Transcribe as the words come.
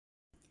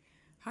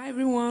Hi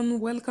everyone,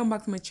 welcome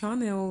back to my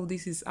channel.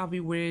 This is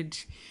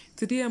Ahviworld.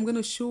 Today I'm going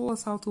to show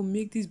us how to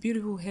make this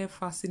beautiful hair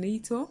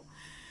fascinator.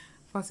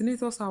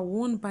 Fascinators are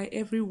worn by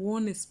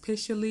everyone,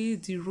 especially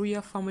the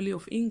royal family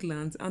of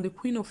England, and the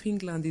Queen of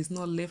England is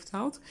not left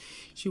out.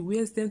 She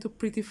wears them to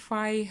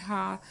prettify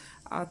her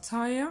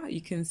attire.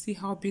 You can see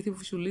how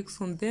beautiful she looks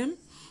on them.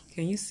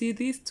 Can you see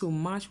this? To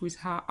match with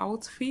her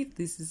outfit,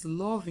 this is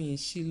loving.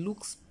 She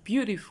looks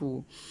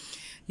beautiful.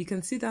 You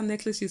can see that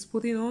necklace she's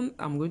putting on.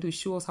 I'm going to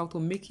show us how to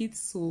make it.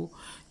 So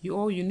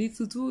all you need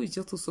to do is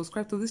just to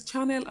subscribe to this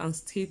channel and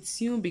stay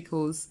tuned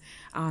because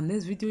our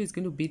next video is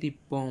going to be the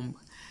bomb.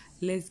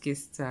 Let's get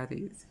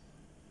started.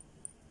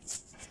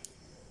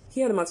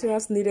 Here are the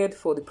materials needed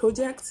for the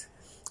project.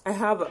 I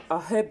have a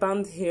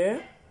hairband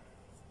here.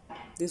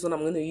 This one I'm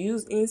going to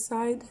use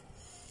inside.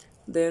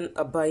 Then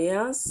a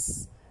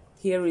bias.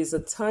 Here is a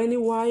tiny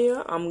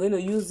wire. I'm going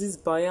to use this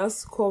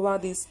bias to cover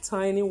this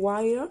tiny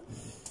wire.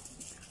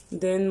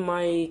 Then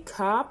my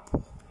cap.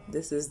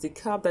 This is the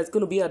cap that's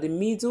going to be at the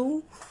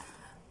middle.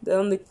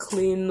 Then the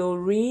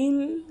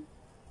clinorine.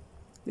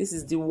 This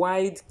is the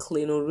wide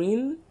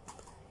clinorine.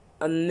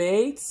 A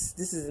net.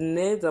 This is the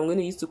net I'm going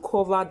to use to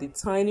cover the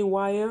tiny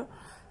wire.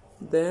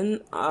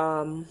 Then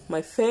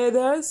my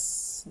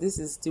feathers. This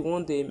is the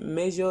one they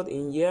measured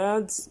in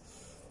yards.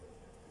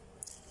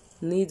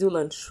 Needle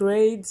and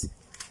thread.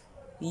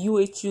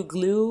 UHU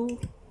glue.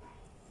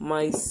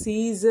 My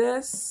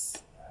scissors.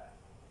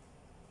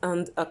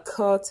 And a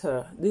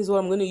cutter. This is what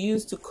I'm going to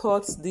use to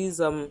cut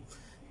this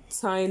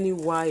tiny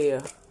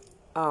wire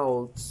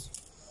out.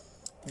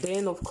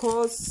 Then of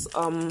course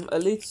a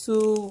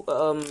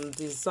little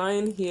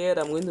design here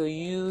that I'm going to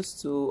use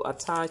to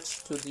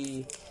attach to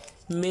the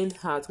main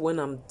hat when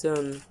I'm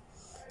done.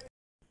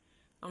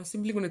 I'm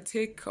simply going to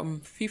take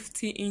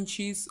 50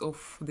 inches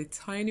of the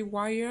tiny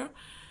wire,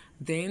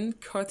 then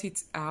cut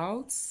it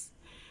out.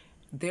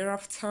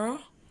 Thereafter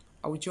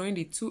I'll join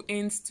the two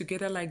ends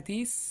together like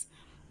this.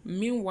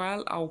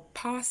 Meanwhile, I'll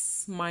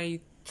pass my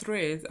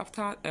thread.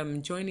 After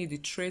joining the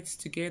threads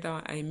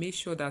together, I make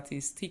sure that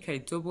it's thick. I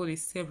double it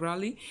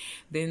severally,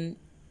 then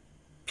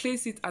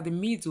place it at the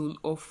middle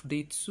of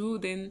the two.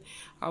 Then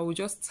I will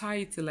just tie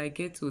it till I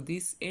get to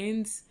this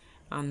end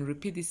and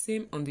repeat the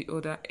same on the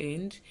other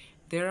end.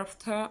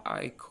 Thereafter,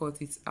 I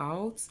cut it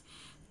out.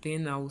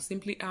 Then I will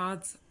simply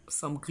add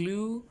some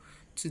glue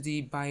to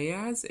the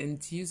bias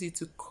and use it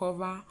to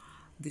cover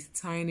this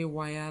tiny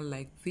wire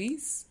like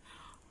this.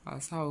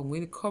 That's how I'm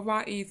going to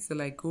cover it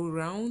till I go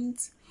round.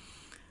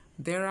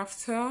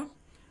 Thereafter,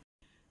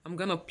 I'm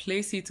going to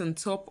place it on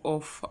top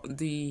of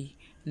the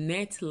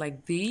net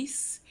like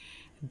this.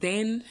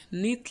 Then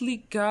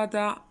neatly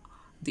gather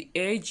the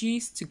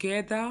edges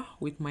together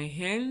with my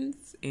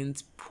hands and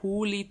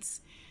pull it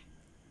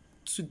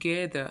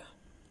together.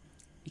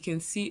 You can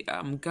see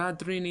I'm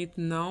gathering it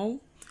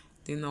now.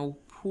 Then I'll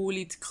pull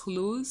it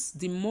close.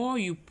 The more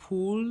you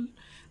pull,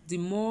 the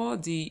more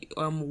the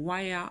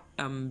wire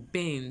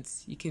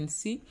bends. You can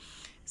see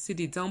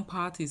the down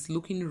part is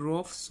looking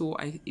rough, so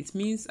it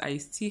means I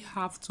still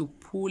have to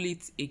pull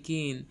it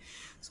again.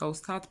 So I'll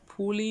start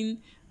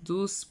pulling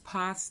those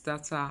parts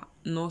that are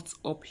not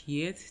up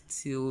yet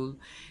till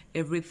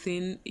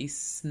everything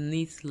is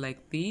neat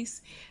like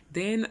this.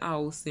 Then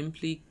I'll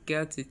simply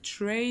get the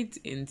thread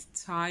and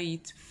tie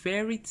it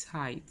very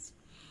tight.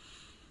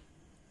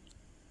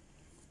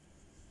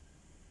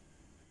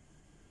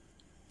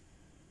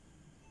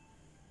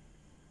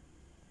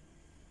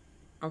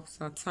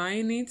 After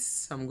tying it,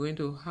 I'm going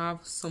to have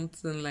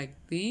something like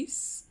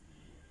this.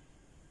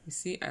 You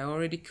see, I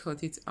already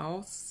cut it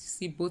out. You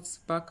see both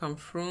back and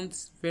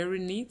front, very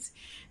neat.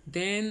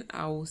 Then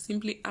I will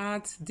simply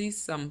add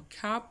this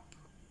cap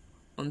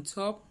on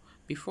top.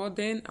 Before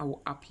then, I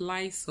will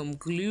apply some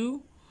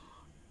glue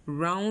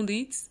around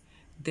it.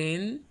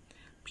 Then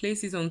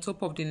place it on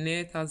top of the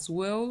net as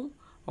well.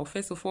 I'll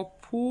first of all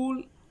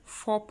pull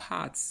 4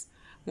 parts.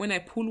 When I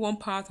pull one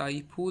part,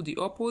 I pull the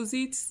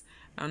opposites.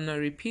 And I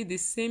repeat the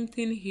same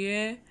thing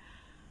here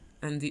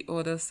and the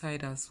other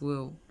side as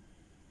well.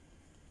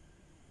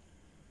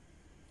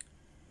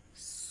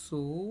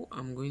 So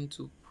I'm going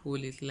to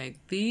pull it like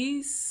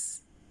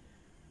this.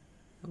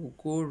 I will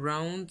go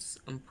around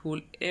and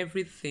pull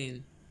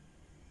everything.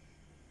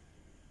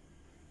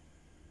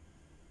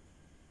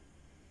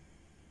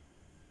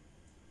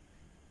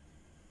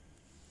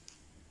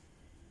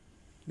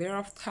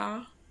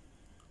 Thereafter,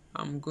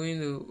 I'm going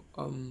to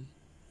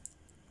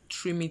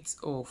trim it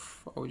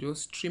off. I'll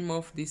just trim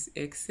off this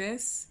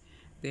excess,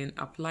 then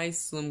apply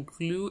some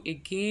glue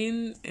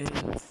again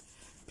and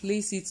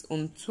place it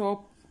on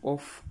top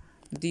of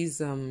this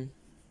brim.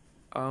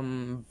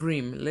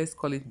 Let's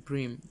call it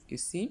brim. You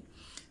see,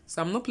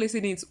 so I'm not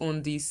placing it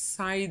on the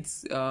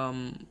sides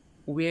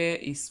where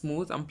it's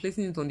smooth. I'm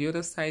placing it on the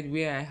other side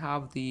where I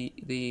have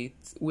the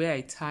where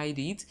I tied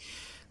it.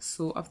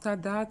 So after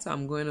that,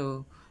 I'm going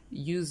to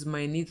use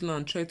my needle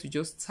and thread to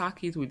just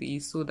tack it with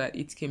it so that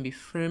it can be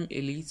firm a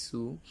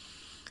little,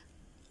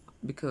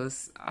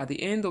 because at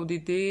the end of the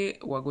day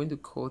we're going to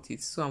cut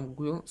it. So I'm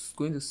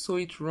going to sew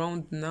it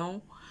round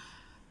now.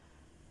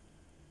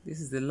 This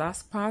is the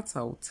last part.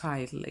 I'll tie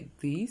it like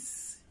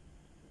this.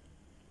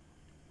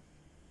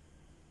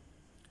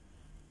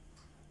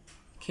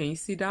 Can you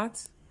see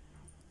that?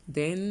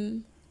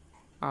 Then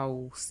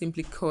I'll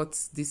simply cut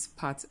this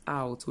part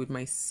out with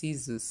my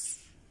scissors.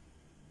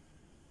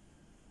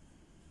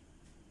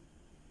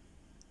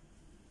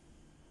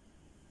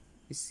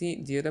 You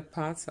see the other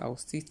part, I'll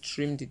still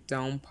trim the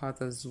down part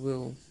as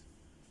well.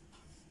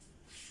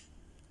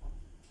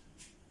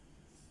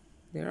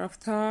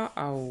 Thereafter,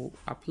 I'll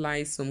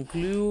apply some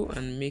glue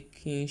and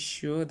making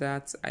sure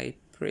that I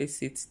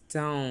press it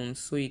down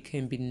so it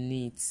can be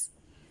neat.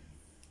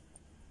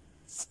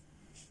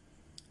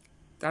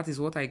 That is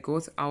what I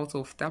got out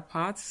of that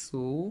part,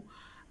 so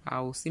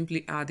I'll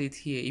simply add it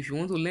here. If you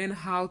want to learn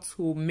how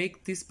to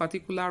make this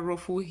particular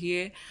ruffle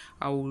here,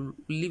 I will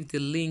leave the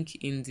link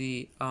in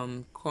the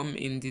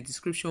in the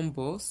description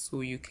box,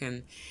 so you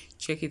can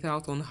check it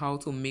out on how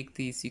to make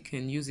this. You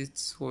can use it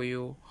for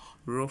your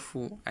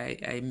ruffle.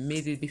 I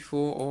made it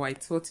before, or I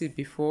taught it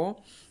before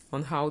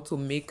on how to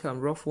make a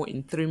ruffle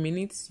in 3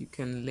 minutes. You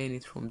can learn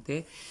it from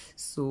there.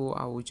 So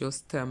I will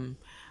just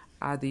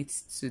add it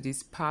to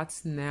this part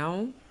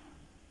now.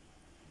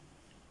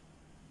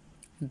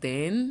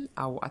 Then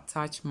I will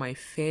attach my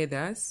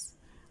feathers.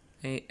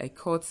 I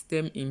cut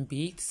them in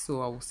bits,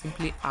 so I will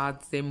simply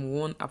add them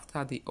one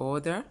after the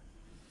other,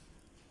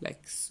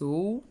 like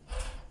so.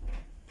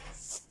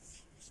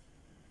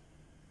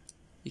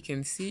 You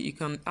can see you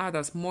can add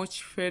as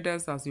much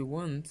feathers as you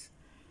want.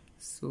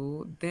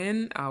 So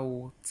then I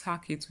will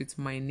tack it with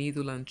my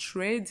needle and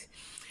thread.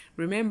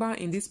 Remember,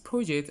 in this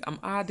project, I'm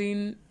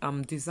adding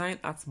design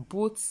at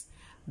both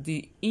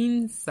the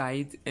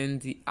inside and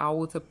the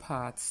outer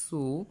part.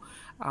 So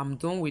I'm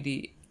done with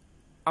the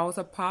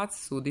outer part,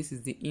 so this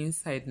is the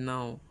inside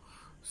now.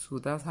 So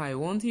that's how I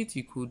want it.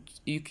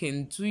 You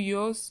can do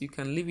yours. You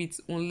can leave it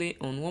only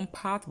on one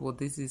part, but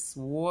this is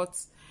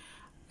what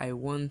I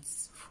want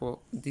for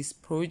this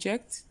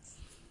project.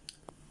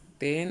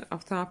 Then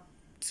after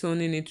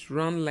turning it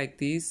round like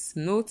this,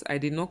 note I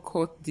did not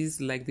cut this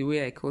like the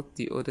way I cut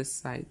the other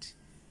side.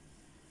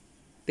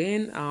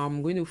 Then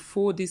I'm going to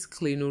fold this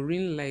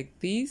clinorine like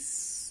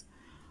this.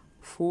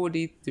 Fold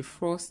it the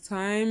first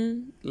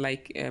time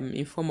like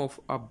in form of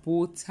a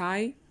bow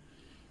tie.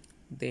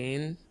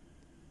 Then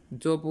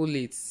double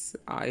it.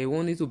 I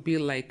want it to be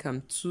like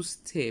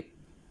 2-step.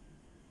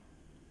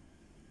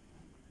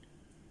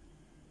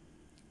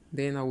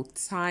 Then I will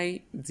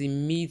tie the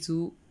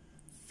middle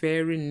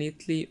very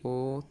neatly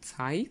or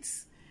tight.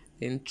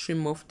 Then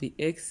trim off the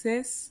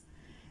excess.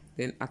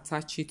 Then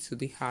attach it to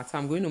the heart.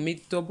 I'm going to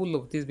make double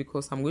of this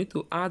because I'm going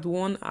to add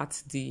one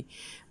at the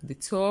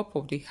top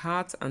of the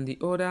heart and the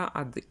other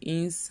at the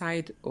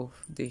inside of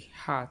the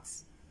heart.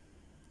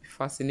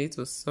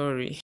 Fascinators,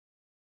 sorry.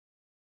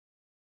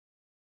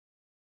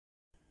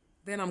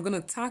 Then I'm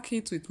going to tack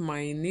it with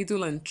my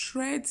needle and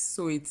thread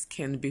so it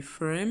can be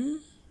firm.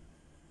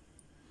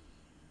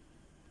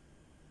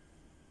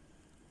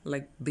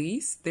 Like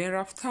this.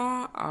 Thereafter,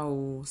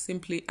 I'll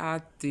simply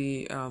add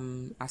the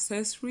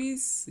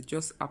accessories.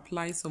 Just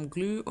apply some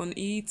glue on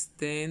it,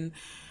 then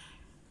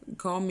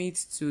gum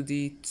it to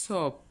the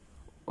top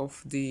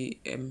of the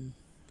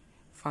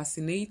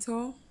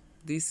fascinator,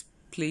 this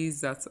place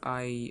that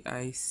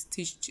I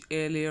stitched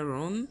earlier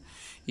on.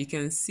 You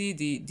can see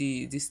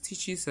the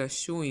stitches are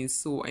showing,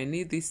 so I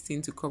need this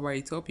thing to cover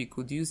it up. You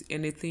could use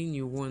anything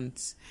you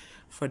want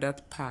for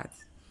that part.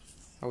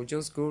 I'll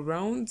just go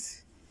around.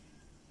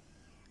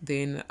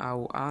 Then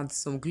I'll add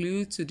some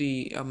glue to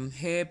the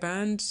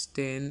hairband,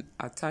 then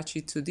attach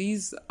it to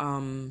this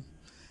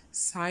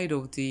side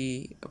of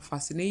the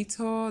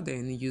fascinator,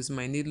 then use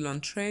my needle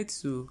and thread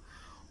to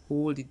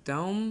hold it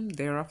down.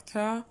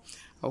 Thereafter,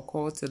 I'll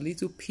cut a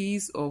little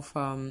piece of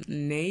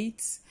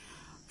net,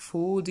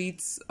 fold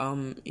it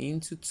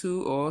into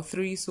 2 or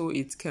 3 so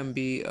it can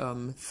be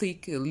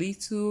thick a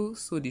little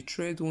so the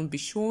thread won't be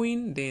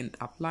showing. Then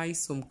apply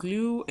some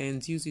glue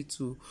and use it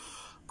to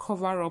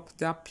cover up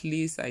that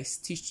place I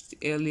stitched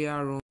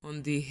earlier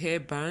on the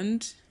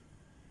hairband,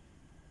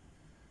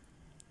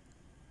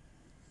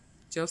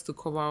 just to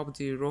cover up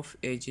the rough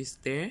edges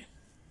there.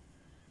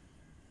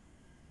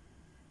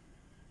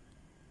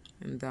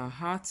 And the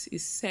heart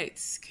is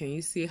set. Can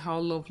you see how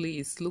lovely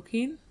it's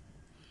looking?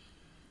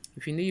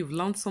 If you know you've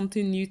learned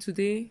something new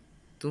today,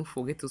 don't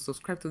forget to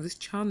subscribe to this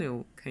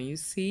channel. Can you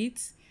see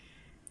it?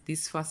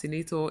 This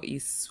fascinator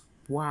is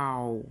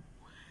wow.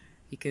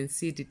 You can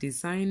see the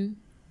design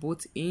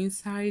both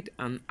inside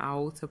and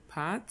outer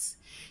parts.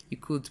 You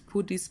could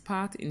put this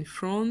part in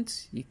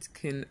front. It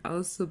can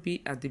also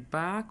be at the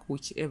back,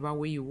 whichever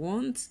way you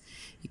want.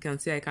 You can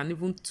see I can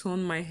even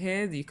turn my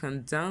head. You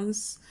can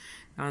dance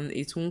and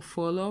it won't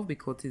fall off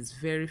because it's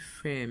very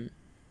firm.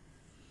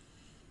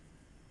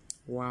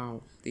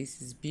 Wow,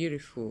 this is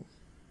beautiful.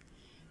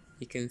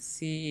 You can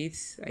see it.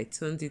 I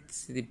turned it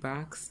to the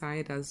back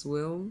side as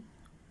well.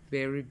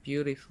 Very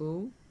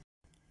beautiful.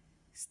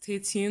 Stay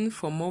tuned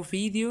for more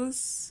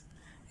videos.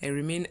 I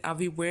remain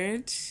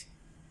Ahviworld.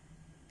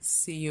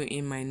 See you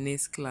in my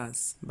next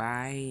class.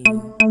 Bye.